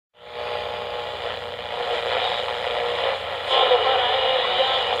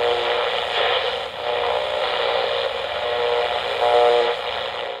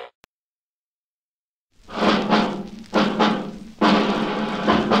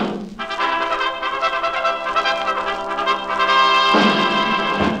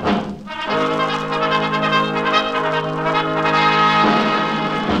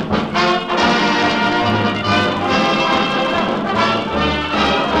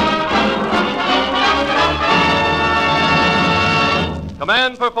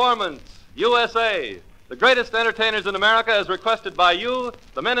Command Performance, USA. The greatest entertainers in America as requested by you,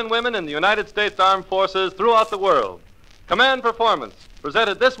 the men and women in the United States Armed Forces throughout the world. Command Performance,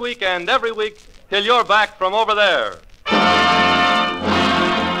 presented this week and every week till you're back from over there.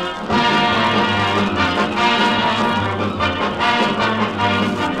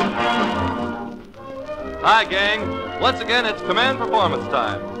 Hi, gang. Once again, it's Command Performance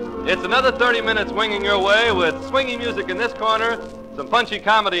time. It's another 30 minutes winging your way with swingy music in this corner, some punchy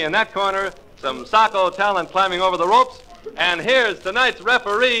comedy in that corner, some Sacco talent climbing over the ropes, and here's tonight's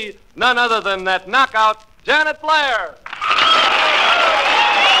referee, none other than that knockout, Janet Blair.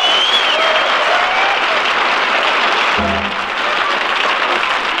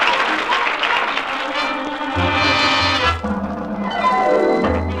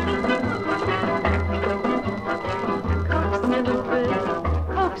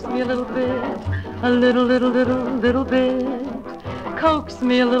 Coax me a little bit, a little bit. Coax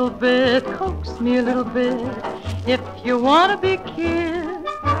me a little bit, coax me a little bit. If you want to be kissed,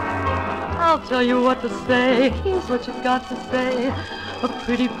 I'll tell you what to say. Here's what you've got to say. Oh,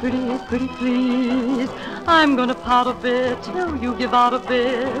 pretty please. I'm gonna pout a bit till you give out a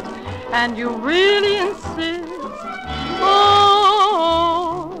bit, and you really insist.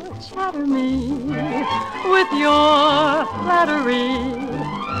 Oh, chatter me with your flattery.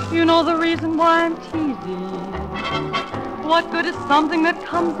 You know the reason why I'm teasing. What good is something that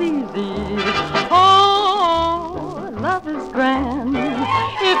comes easy? Oh, love is grand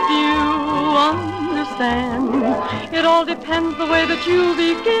if you understand. It all depends the way that you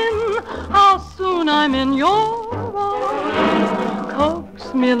begin, how soon I'm in your arms.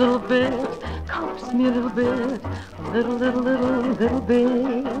 Coax me a little bit, coax me a little bit, a little bit,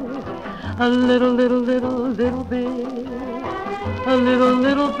 a little bit, a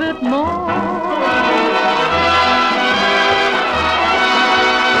little bit more.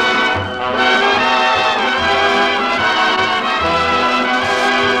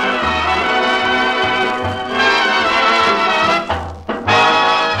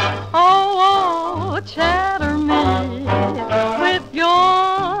 Chatter me with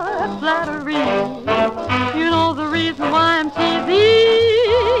your flattery. You know the reason why I'm cheesy.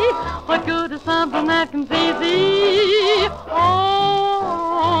 What good is something that comes easy?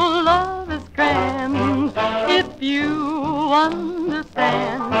 Oh, love is grand if you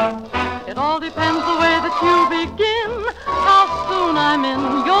understand. It all depends the way that you begin, how soon I'm in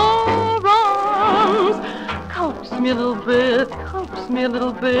your arms. Coax me a little bit, coax me a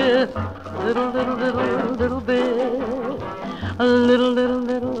little bit. Little bit, a little bit, a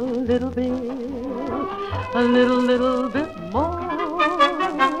little bit more,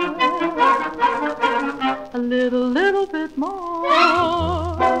 a little bit more.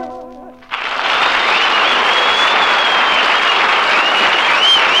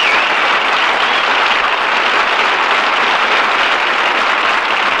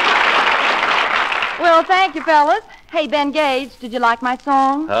 Well, thank you, fellas. Hey, Ben Gage, did you like my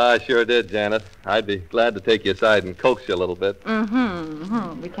song? I sure did, Janet. I'd be glad to take you aside and coax you a little bit.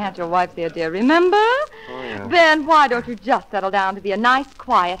 We can't your wife there, dear, remember? Oh, yeah. Ben, why don't you just settle down to be a nice,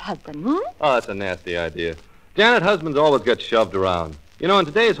 quiet husband, Oh, that's a nasty idea. Janet, husbands always get shoved around. You know, in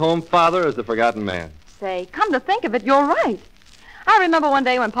today's home, father is the forgotten man. Say, come to think of it, you're right. I remember one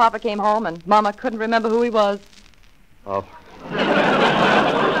day when Papa came home and Mama couldn't remember who he was. Oh.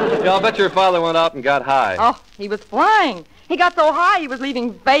 Yeah, I'll bet your father went out and got high. Oh, he was flying. He got so high he was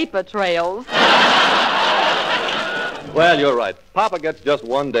leaving vapor trails. Well, you're right. Papa gets just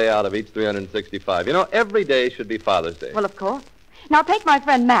one day out of each 365. You know, every day should be Father's Day. Well, of course. Now, take my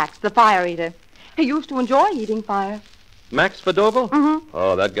friend Max, the fire eater. He used to enjoy eating fire. Max Fadobel? Mm-hmm.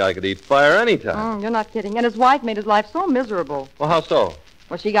 Oh, that guy could eat fire anytime. You're not kidding. And his wife made his life so miserable. Well, how so?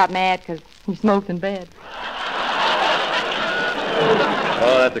 Well, she got mad because he smoked in bed.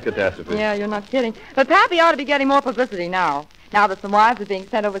 Oh, that's a catastrophe. Yeah, you're not kidding. But Pappy ought to be getting more publicity now that some wives are being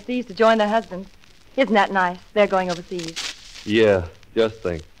sent overseas to join their husbands. Isn't that nice? They're going overseas. Yeah, just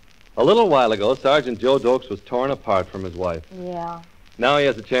think. A little while ago, Sergeant Joe Dokes was torn apart from his wife. Yeah. Now he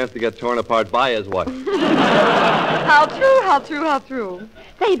has a chance to get torn apart by his wife. How true, how true, how true.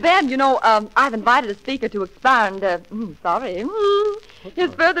 Say, Ben, you know, I've invited a speaker to expound, his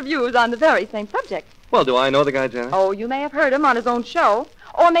further views on the very same subject. Well, do I know the guy, Janet? Oh, you may have heard him on his own show,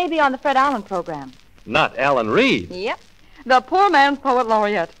 or maybe on the Fred Allen program. Not Alan Reed. Yep. The poor man's poet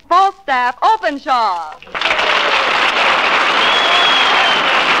laureate, Falstaff Openshaw.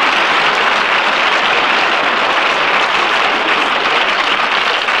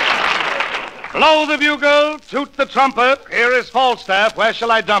 Blow the bugle, toot the trumpet. Here is Falstaff. Where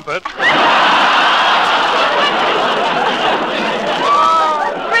shall I dump it?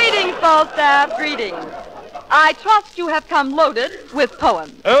 Falstaff, greetings. I trust you have come loaded with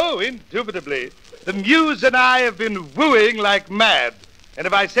poems. Oh, indubitably. The muse and I have been wooing like mad. And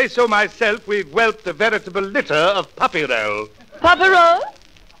if I say so myself, we've whelped a veritable litter of puppy roll. Puppy roll?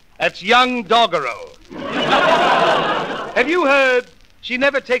 That's young doggerel. Have you heard she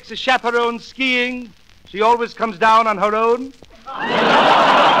never takes a chaperone skiing? She always comes down on her own?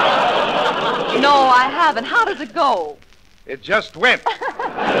 No, I haven't. How does it go? It just went.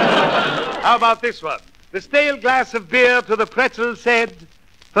 How about this one? The stale glass of beer to the pretzel said,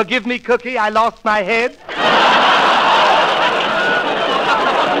 "Forgive me, Cookie, I lost my head."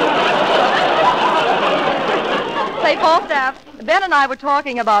 Say, Falstaff, Ben and I were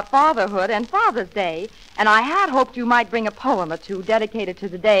talking about fatherhood and Father's Day, and I had hoped you might bring a poem or two dedicated to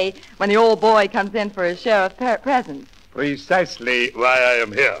the day when the old boy comes in for his share of presents. Precisely why I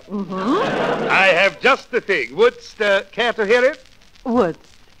am here. Mm-hmm. I have just the thing. Wouldst care to hear it? Would.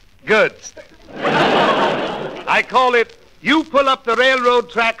 Good. I call it, "You pull up the railroad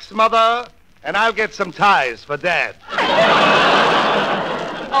tracks, Mother, and I'll get some ties for Dad."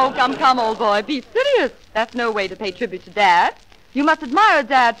 Oh, come, old boy. Be serious. That's no way to pay tribute to Dad. You must admire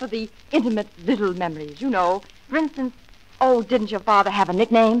Dad for the intimate little memories, you know. For instance, didn't your father have a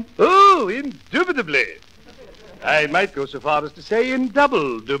nickname? Oh, indubitably. I might go so far as to say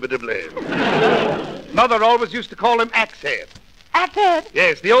indubitably. Mother always used to call him Axehead. Axehead?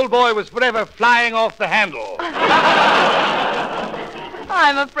 Yes, the old boy was forever flying off the handle.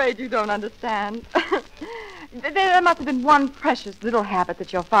 I'm afraid you don't understand. There must have been one precious little habit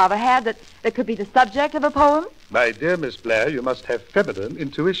that your father had that could be the subject of a poem. My dear Miss Blair, you must have feminine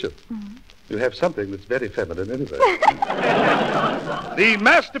intuition. Mm-hmm. You have something that's very feminine anyway. The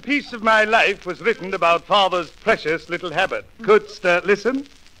masterpiece of my life was written about Father's precious little habit. Couldst listen?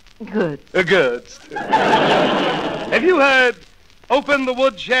 Good. Good. Have you heard, "Open the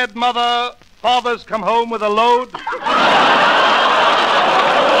woodshed, Mother, Father's come home with a load"?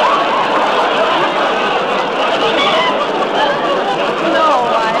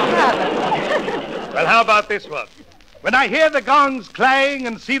 Well, how about this one? When I hear the gongs clang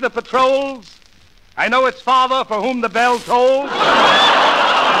and see the patrols, I know it's Father for whom the bell tolls.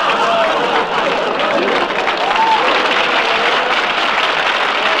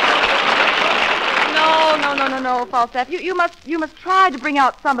 No, Falstaff. You must try to bring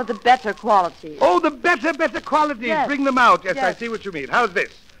out some of the better qualities. Oh, the better qualities. Yes. Bring them out. Yes, I see what you mean. How's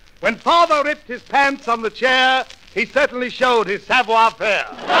this? When Father ripped his pants on the chair, he certainly showed his savoir-faire.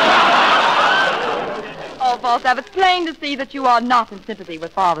 Oh, Falstaff, it's plain to see that you are not in sympathy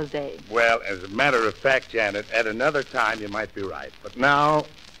with Father's Day. Well, as a matter of fact, Janet, at another time you might be right. But now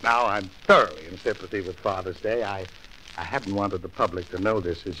I'm thoroughly in sympathy with Father's Day. I haven't wanted the public to know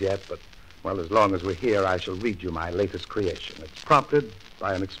this as yet, but, well, as long as we're here, I shall read you my latest creation. It's prompted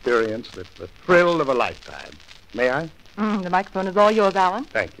by an experience that's the thrill of a lifetime. May I? The microphone is all yours, Alan.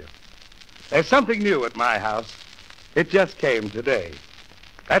 Thank you. There's something new at my house. It just came today.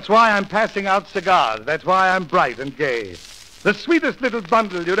 That's why I'm passing out cigars. That's why I'm bright and gay. The sweetest little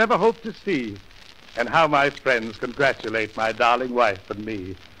bundle you'd ever hope to see. And how my friends congratulate my darling wife and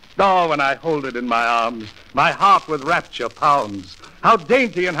me. Oh, when I hold it in my arms, my heart with rapture pounds. How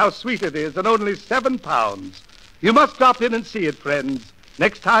dainty and how sweet it is, and only 7 pounds. You must drop in and see it, friends,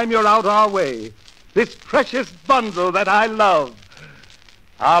 next time you're out our way. This precious bundle that I love.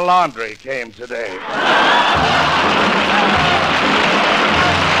 Our laundry came today.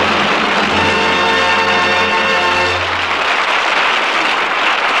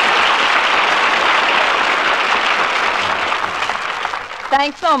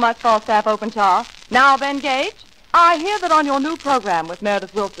 Thanks so much, Falstaff Openshaw. Now, Ben Gage, I hear that on your new program with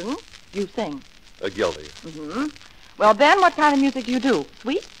Meredith Wilson, you sing. Guilty. Mm-hmm. Well, Ben, what kind of music do you do?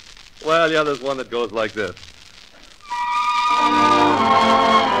 Sweet? Well, yeah, there's one that goes like this.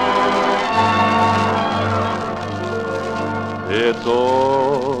 It's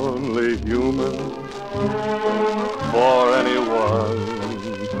only human for anyone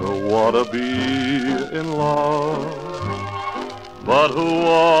to want to be in love. But who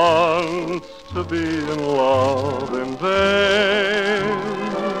wants to be in love in vain?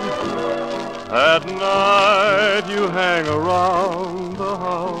 At night you hang around the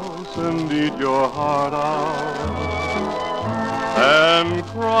house and eat your heart out and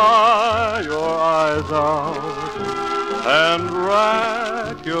cry your eyes out and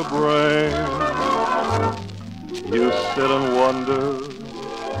rack your brain. You sit and wonder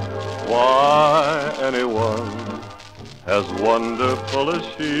why anyone as wonderful as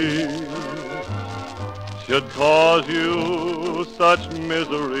she should cause you such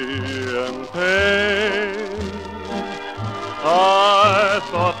misery and pain. I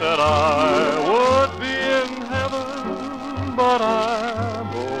thought that I would be in heaven, but I'm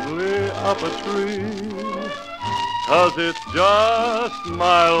only up a tree. 'Cause it's just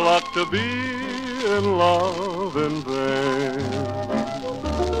my luck to be in love in vain.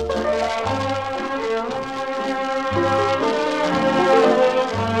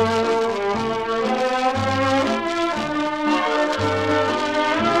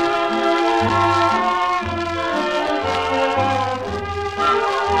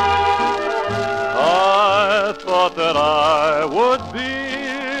 That I would be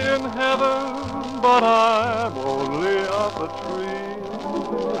in heaven, but I'm only up a tree.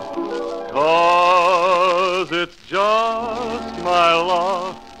 'Cause it's just my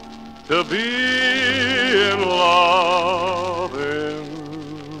luck to be in love in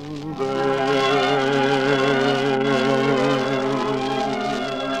vain.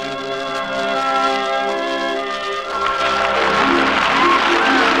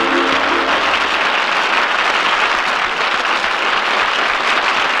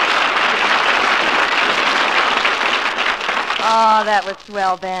 Oh, that was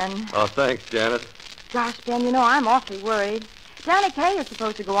swell, Ben. Oh, thanks, Janet. Gosh, Ben, you know, I'm awfully worried. Danny Kaye is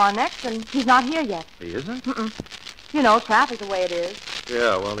supposed to go on next, and he's not here yet. He isn't? Mm-mm. You know, traffic the way it is.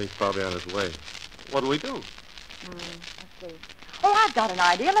 Yeah, well, he's probably on his way. What do we do? Let's see. Oh, I've got an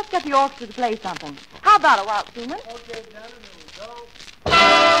idea. Let's get the orchestra to play something. How about it, Walt Schumann? Okay, Janet, here we go.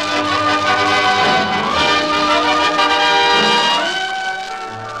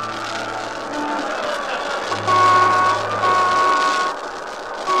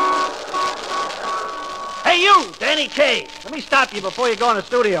 Hey, you, Danny Kaye. Let me stop you before you go in the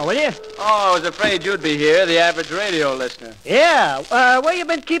studio, will you? Oh, I was afraid you'd be here, the average radio listener. Yeah. Where you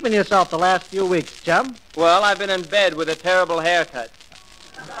been keeping yourself the last few weeks, chum? Well, I've been in bed with a terrible haircut.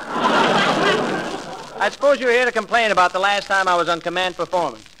 I suppose you're here to complain about the last time I was on command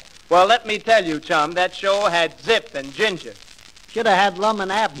performance. Well, let me tell you, chum, that show had Zip and Ginger. Should have had Lum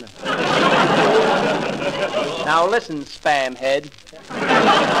and Abner. Now listen, spam head.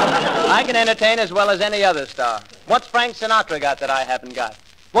 I can entertain as well as any other star. What's Frank Sinatra got that I haven't got?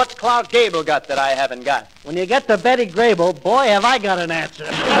 What's Clark Gable got that I haven't got? When you get to Betty Grable, boy, have I got an answer.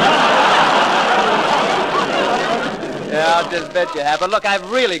 Yeah, I'll just bet you have. But look, I've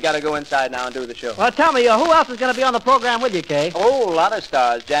really got to go inside now and do the show. Well, tell me, who else is going to be on the program with you, Kaye? Oh, a lot of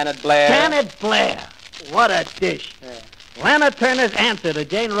stars. Janet Blair. Janet Blair. What a dish. Yeah. Lana Turner's answer to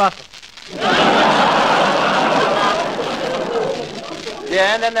Jane Russell.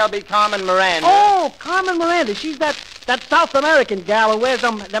 Yeah, and then there'll be Carmen Miranda. Oh, Carmen Miranda. She's that South American gal who wears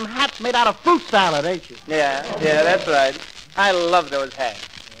them hats made out of fruit salad, ain't she? Yeah, that's right. I love those hats.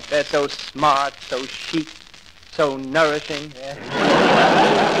 They're so smart, so chic, so nourishing. Yeah.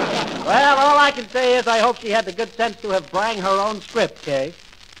 Well, all I can say is I hope she had the good sense to have brang her own script, Kaye.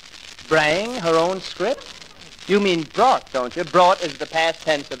 Brang her own script? You mean brought, don't you? Brought is the past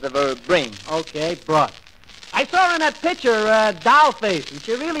tense of the verb bring. Okay, brought. I saw her in that picture, Doll Face, and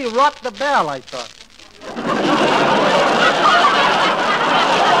she really rocked the bell, I thought.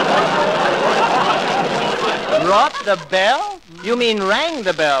 Brought the bell? You mean rang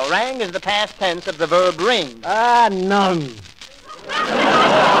the bell. Rang is the past tense of the verb ring. Nung.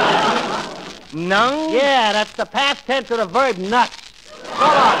 Nung? Yeah, that's the past tense of the verb nuts. Go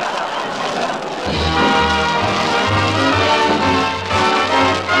on.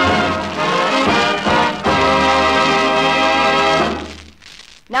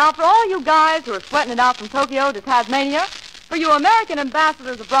 Now, for all you guys who are sweating it out from Tokyo to Tasmania, for you American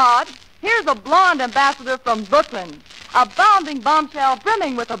ambassadors abroad, here's a blonde ambassador from Brooklyn, a bounding bombshell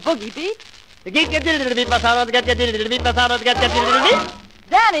brimming with a boogie beat,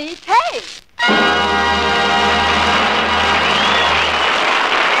 Danny Kaye.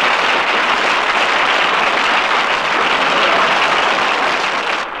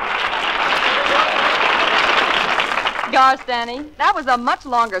 Gosh, Danny, that was a much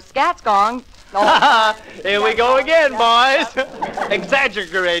longer scat song. Oh. Here we go again, boys.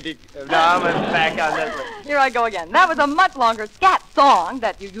 Exaggerating. Now I'm back on this one. Here I go again. That was a much longer scat song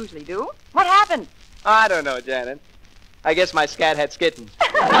that you usually do. What happened? I don't know, Janet. I guess my scat had skittins.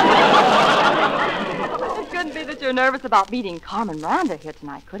 It couldn't be that you're nervous about meeting Carmen Miranda here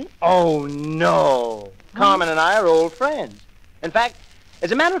tonight, could it? Oh, no. Carmen and I are old friends. In fact,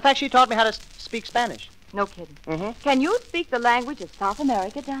 as a matter of fact, she taught me how to speak Spanish. No kidding. Mm-hmm. Can you speak the language of South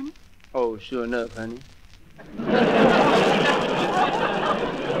America, Danny? Oh, sure enough, honey.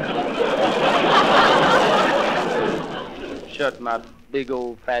 Shut my big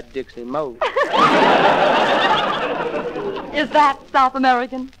old fat Dixie mouth. Is that South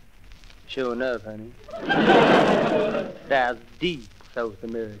American? Sure enough, honey. That's deep South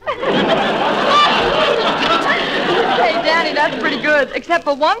America. Hey, Danny, that's pretty good, except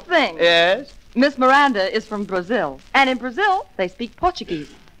for one thing. Yes? Miss Miranda is from Brazil, and in Brazil, they speak Portuguese.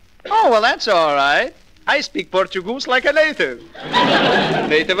 Oh, well, that's all right. I speak Portuguese like a native.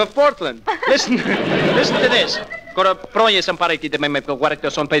 Native of Portland. Listen to this. What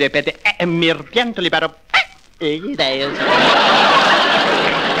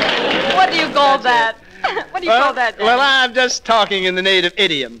do you call that? What do you call that, Danny? Well, I'm just talking in the native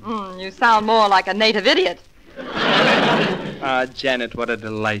idiom. You sound more like a native idiot. Janet, what a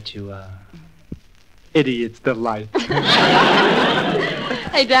delight you are. Idiot's delight.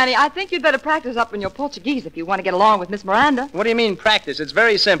 Hey, Danny, I think you'd better practice up in your Portuguese if you want to get along with Miss Miranda. What do you mean, practice? It's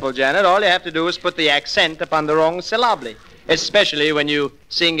very simple, Janet. All you have to do is put the accent upon the wrong syllable, especially when you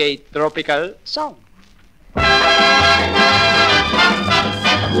sing a tropical song.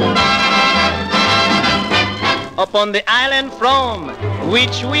 Upon the island from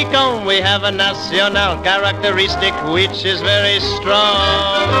which we come, we have a national characteristic which is very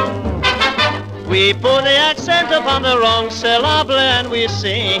strong. We put the accent upon the wrong syllable and we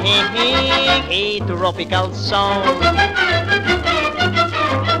sing a tropical song.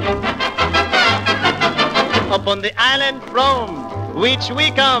 Upon the island from which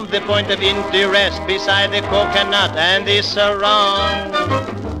we come, the point of interest beside the coconut and the sarong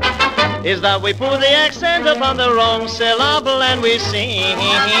is that we put the accent upon the wrong syllable and we sing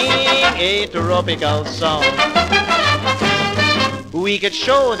a tropical song. We could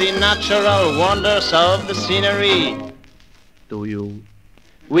show the natural wonders of the scenery to you.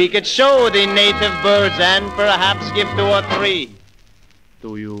 We could show the native birds and perhaps give 2 or 3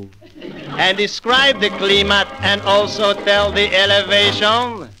 to you. And describe the climate and also tell the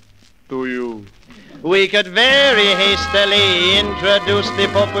elevation to you. We could very hastily introduce the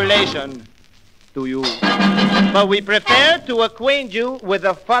population to you. But we prefer to acquaint you with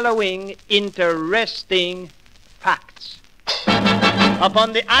the following interesting facts.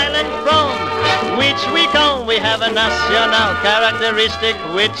 Upon the island from which we come, we have a national characteristic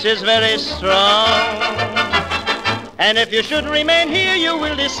which is very strong. And if you should remain here, you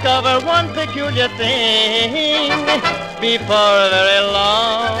will discover one peculiar thing before very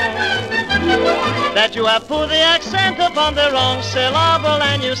long. That you have put the accent upon the wrong syllable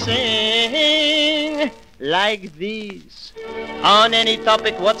and you sing like this. On any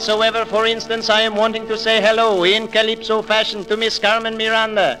topic whatsoever, for instance, I am wanting to say hello in calypso fashion to Miss Carmen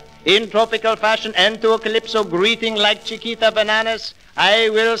Miranda. In tropical fashion and to a calypso greeting like Chiquita Bananas, I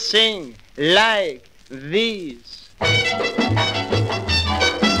will sing like this.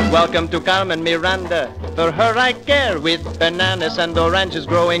 Welcome to Carmen Miranda. For her I care with bananas and oranges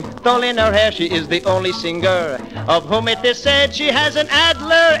growing. Tall in her hair, she is the only singer of whom it is said she has an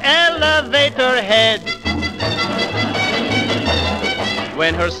Adler elevator head.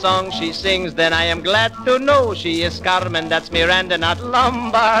 When her song she sings, then I am glad to know she is Carmen, that's Miranda, not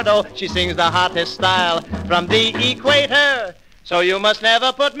Lombardo. She sings the hottest style from the equator. So you must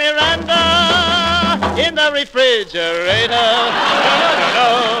never put Miranda in the refrigerator.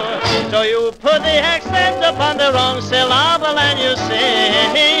 No. So you put the accent upon the wrong syllable and you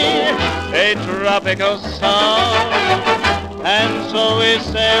sing a tropical song. And so we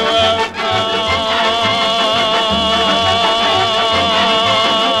say welcome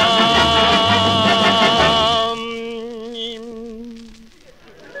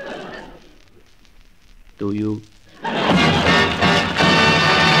to you.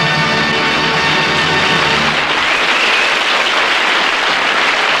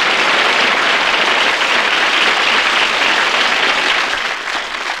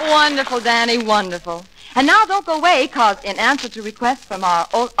 Wonderful, Danny, wonderful. And now don't go away, because in answer to requests from our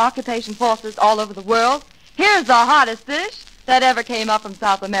occupation forces all over the world, here's the hottest dish that ever came up from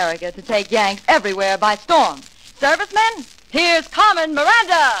South America to take Yanks everywhere by storm. Servicemen, here's Carmen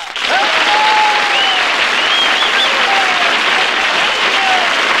Miranda.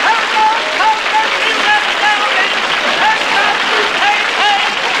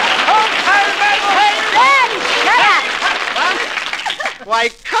 Why,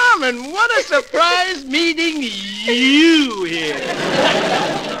 Carmen, what a surprise meeting you here.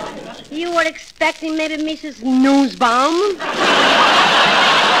 You were expecting maybe Mrs. Nussbaum?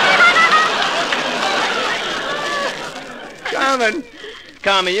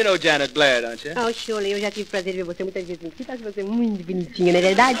 Carmen, you know Janet Blair, don't you? Oh, surely. Eu já tive prazer de ver você muitas vezes. Você é muito bonitinha, não é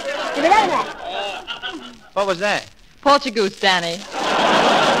verdade? É verdade, não é? What was that? Portuguese, Danny.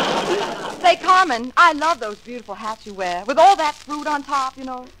 Say, Carmen, I love those beautiful hats you wear, with all that fruit on top, you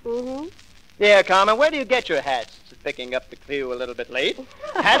know. Mm-hmm. Yeah, Carmen, where do you get your hats? Just picking up the clue a little bit late.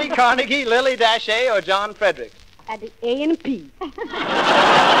 Hattie Carnegie, Lily Dashay, or John Fredericks? At the A&P.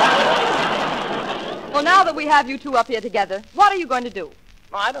 Well, now that we have you two up here together, what are you going to do?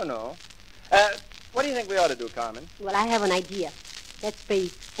 Oh, I don't know. What do you think we ought to do, Carmen? Well, I have an idea. Let's play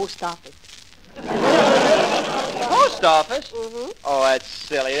post office. Post office? Mm-hmm. Oh, that's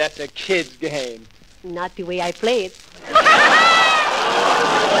silly. That's a kid's game. Not the way I play it. Don't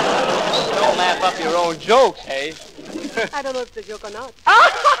laugh up your own jokes, hey? I don't know if it's a joke or not.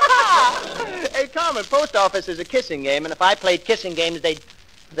 Hey, Carmen, post office is a kissing game, and if I played kissing games, they'd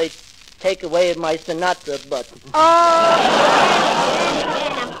take away my Sinatra button. Oh!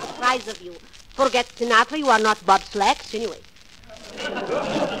 I'm surprised of you. Forget Sinatra, you are not Bob Slacks, anyway.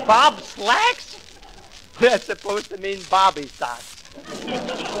 Bob Slacks? That's supposed to mean Bobby socks.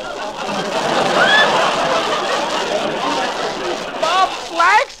 Bob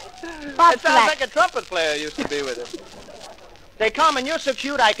Slacks? Bob It sounds Slacks. like a trumpet player used to be with it. Say, Carmen, you're so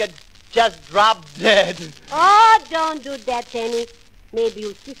cute I could just drop dead. Oh, don't do that, Danny. Maybe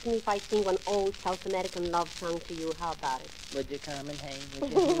you'll kiss me if I sing one old South American love song to you. How about it? Would you, Carmen? Hey, would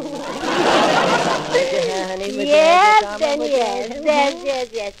you? Would you, honey? Would Yes, you, Carmen? Danny, Would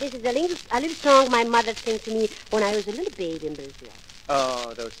you? yes. This is a little song my mother sang to me when I was a little baby in Brazil.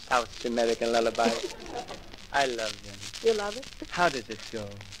 Oh, those South American lullabies. I love them. You love it? How does it go?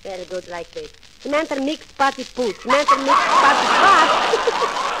 Very good, like this. Samantha mix party poo. Samantha mix party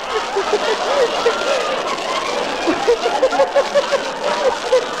pot.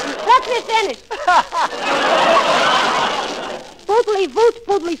 Let me finish. Poodly voot,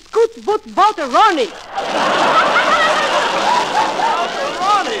 poodly scoot, voot, voter, Ronnie.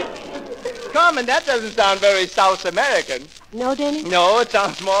 Ronnie! Carmen, that doesn't sound very South American. No, Danny? No, it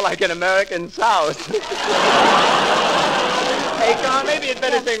sounds more like an American South. Hey, Carmen, maybe you'd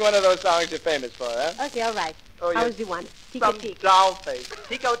better sing one of those songs you're famous for, huh? Okay, all right. Oh, How's yes. the one? Tico Some tick. doll face.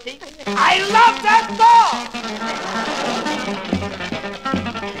 Tico Tico. I love that song!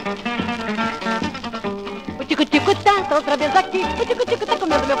 O tico-tico tá outra vez aqui. O tico-tico tá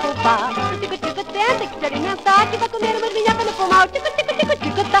comendo meu fubá. O tico-tico tem que se alimentar, que vai comer umas minhocas no pomar. O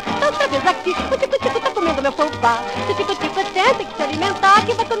tico-tico tá outra vez aqui. O tico-tico tá comendo meu fubá. O tico-tico tem que se alimentar,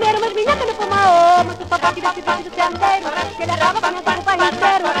 que vai comer umas minhocas no pomar. Oh, mas o papai que desse bicho do cerneiro, que ele acaba comendo o bairro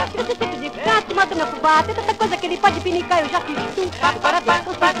inteiro. Tico-tico de gato, mata meu fubá. Tem tanta coisa que ele pode pinicar, eu já fiz tudo para ver se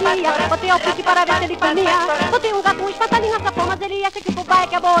conseguia. Botei ao pit para ver se ele comia. Botei um gato, um espantalhinho na sapão, mas ele acha que o fubá é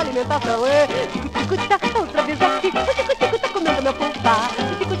que é boa alimentação. Tico-tico tá outra vez aqui. O tico-tico tá comendo meu fubá.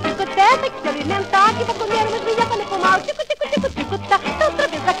 O tico-tico tem que se alimentar, que vai comer umas minhocas no pomar. O tico-tico tá outra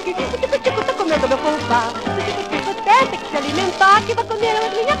vez aqui. O tico-tico tá comendo meu fubá. O tico-tico tem que se alimentar, que vai comer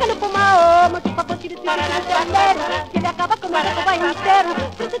umas minhocas no pomar. Oh, mas o papai tira esse bicho do cerneiro, que ele acaba comendo o bairro inteiro.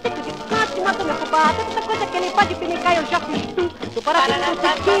 O tico-tico de gato, mata meu fubá. Tem tanta coisa que ele pode pinicar, eu já fiz tudo para ver se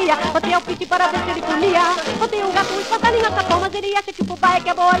conseguia. Botei ao pit para ver se ele comia. Botei um gato, um espantalhinho na sapão, mas ele acha que o fubá é que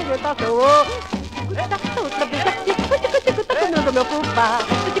é boa alimentação. Oh, outra vez aqui, o tico-tico tá comendo meu fubá.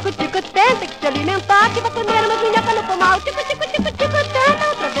 O tico-tico tem que se alimentar, que vai comer umas minhocas no pomar. O tico-tico tem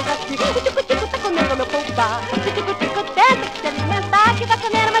outra vez aqui. O tico-tico tá comendo meu fubá. O tico-tico tem que se alimentar, que vai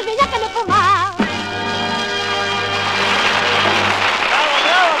comer umas minhocas no pomar.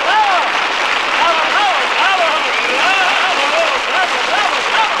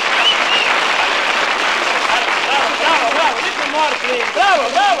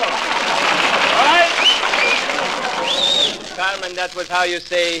 Carmen, that was how you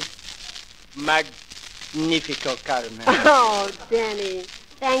say magnifico, Carmen. Oh, Danny,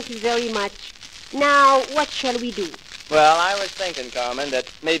 thank you very much. Now, what shall we do? Well, I was thinking, Carmen, that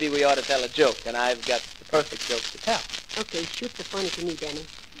maybe we ought to tell a joke, and I've got the perfect joke to tell. Okay, shoot the funny to me, Danny.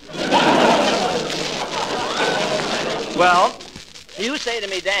 Well, you say to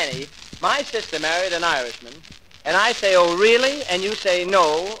me, Danny, my sister married an Irishman, and I say, oh, really? And you say,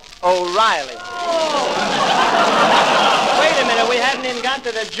 no, O'Reilly. Wait a minute, we haven't even got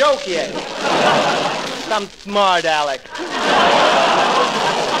to the joke yet. Some smart aleck. Oh,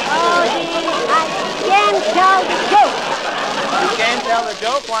 Danny, I can't tell the joke. You can't tell the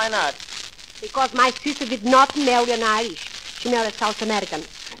joke? Why not? Because my sister did not marry an Irish. She married a South American.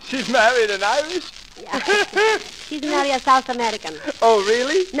 She's married an Irish? Yeah. She's married a South American. Oh,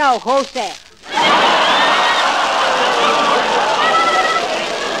 really? No, Jose.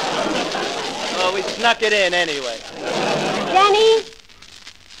 Oh, we snuck it in anyway. Danny,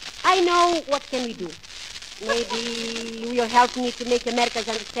 I know what can we do. Maybe you'll help me to make Americans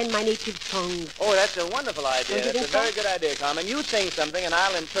understand my native tongue. Oh, that's a wonderful idea. Don't you That's a think so? very good idea, Carmen. You sing something, and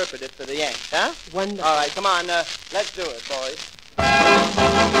I'll interpret it for the Yanks, huh? Wonderful. All right, come on. Let's do it, boys.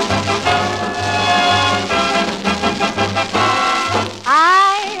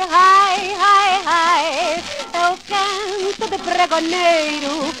 Hi, hi, hi, hi. Oh,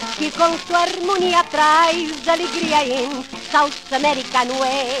 pregoneiro que com sua harmonia traz alegria em South American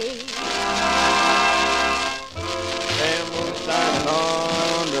way. Pale moon shine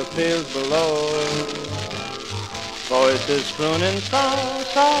on the fields below, voices crooning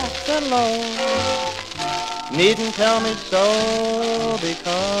soft and low. Needn't tell me so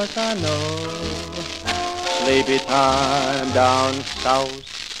because I know sleepy time down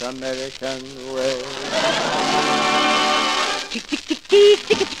South American way. Tick tick tick tick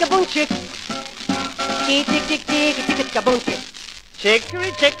tick tick boom chick. Tick tick tick tick tick tick boom chick.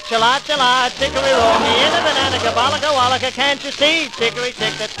 Chicory chick, chala chala, chicory roll me in a banana, kabalaga wallaka, can't you see? Chicory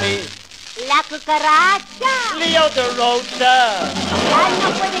chick, that's me. La cucaracha. Leo de Rocha, Ya no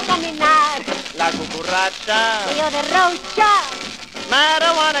puede caminar. la cucaracha, Leo de Rocha.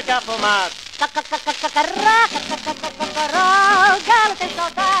 marijuana capomat. Galo tem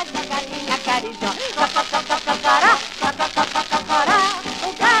saudade da galinha carijó.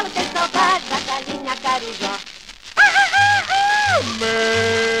 O galo tem saudade da galinha carijó.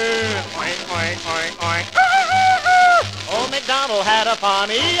 Oink, oink, oink, oink. Old MacDonald had a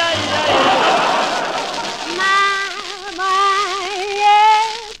pony. Mamãe,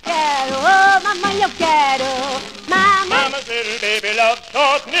 eu quero, oh, mamãe, eu quero. Mamãe. Mama's little baby loves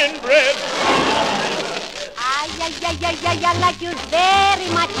shortening bread. Ay, ay, ay, ay, ay, I like you very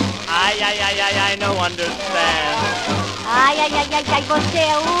much. I no understand. Ay, ay, ay, ay, ay, você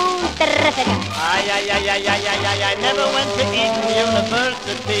é terrífico. I never went to Eton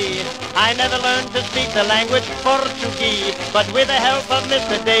University. I never learned to speak the language Portuguese. But with the help of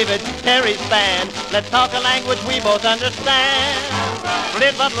Mr. David Terry's band, let's talk a language we both understand.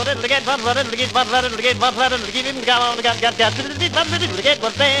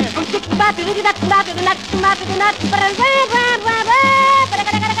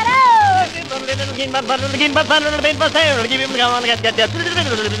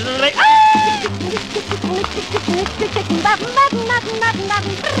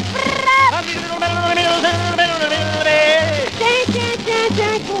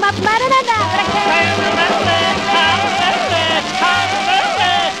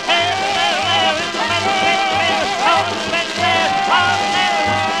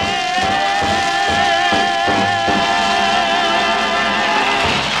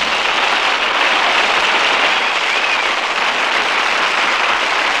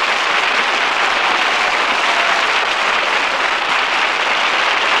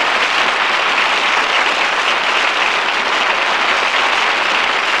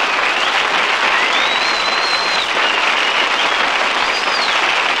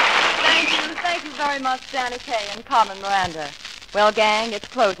 Danny Kaye and Carmen Miranda. Well, gang, it's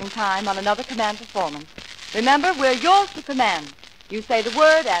closing time on another command performance. Remember, we're yours to command. You say the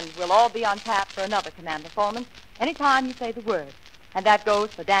word, and we'll all be on tap for another command performance anytime you say the word. And that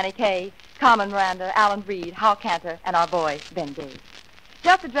goes for Danny Kaye, Carmen Miranda, Alan Reed, Hal Cantor, and our boy, Ben Davis.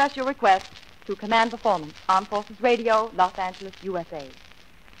 Just address your request to Command Performance, Armed Forces Radio, Los Angeles, USA.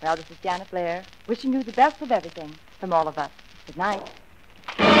 Well, this is Janet Blair, wishing you the best of everything from all of us. Good night.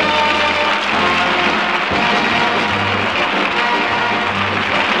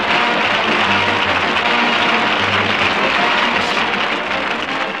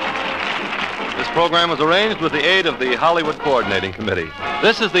 This program was arranged with the aid of the Hollywood Coordinating Committee.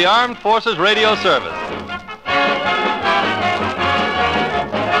 This is the Armed Forces Radio Service.